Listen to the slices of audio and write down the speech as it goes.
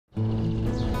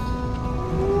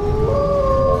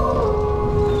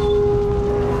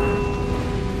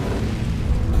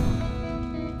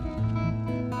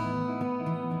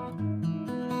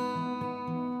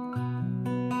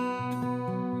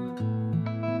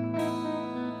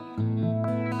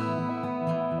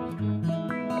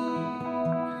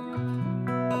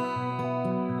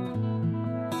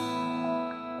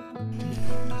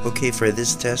Okay, for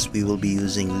this test we will be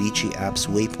using Litchi app's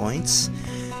waypoints,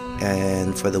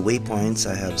 and for the waypoints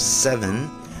I have 7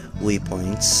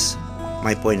 waypoints.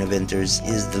 My point of interest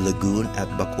is the lagoon at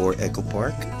Bacoor Eco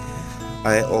Park.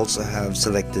 I also have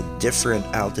selected different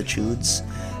altitudes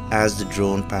as the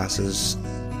drone passes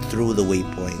through the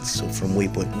waypoints. So from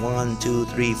waypoint 1, 2,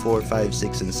 3, 4, 5,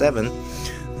 6, and 7,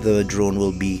 the drone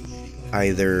will be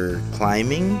either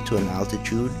climbing to an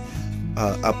altitude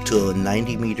up to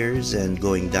 90 meters and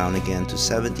going down again to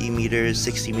 70 meters,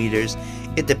 60 meters.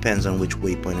 It depends on which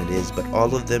waypoint it is, but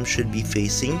all of them should be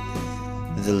facing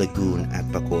the lagoon at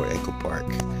Bacoor Eco Park.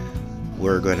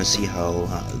 We're going to see how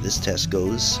this test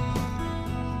goes.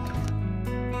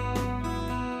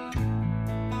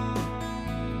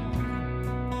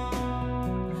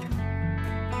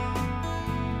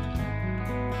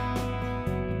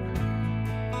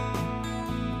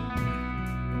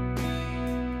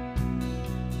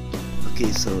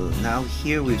 Okay, so now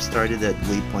here we've started at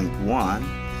waypoint 1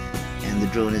 and the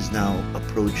drone is now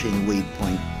approaching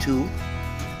waypoint 2,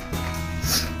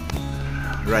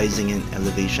 rising in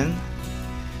elevation,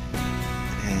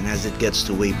 and as it gets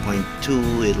to waypoint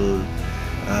 2 it'll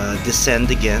descend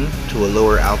again to a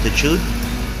lower altitude.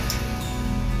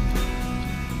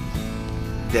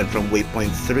 Then from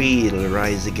waypoint 3 it'll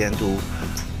rise again to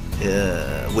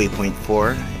waypoint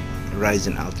 4, rise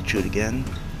in altitude again.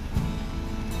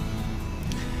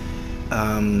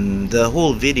 The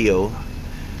whole video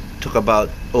took about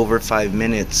over 5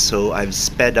 minutes, so I've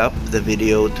sped up the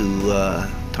video to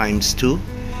 ×2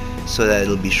 so that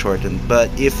it'll be shortened. But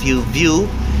if you view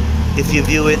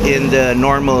it in the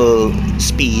normal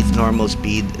speed,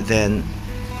 then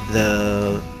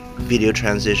the video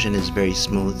transition is very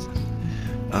smooth.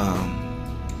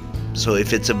 So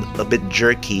if it's a bit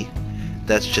jerky,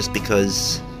 that's just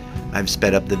because I've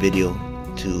sped up the video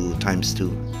to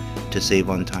 ×2 to save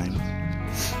on time.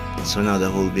 So now the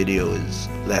whole video is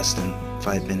less than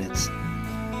 5 minutes.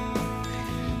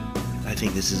 I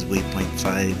think this is waypoint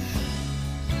 5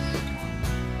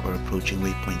 or approaching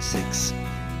waypoint 6.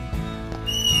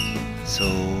 So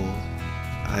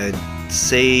I'd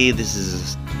say this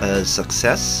is a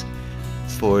success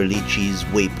for Litchi's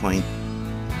waypoint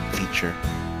feature.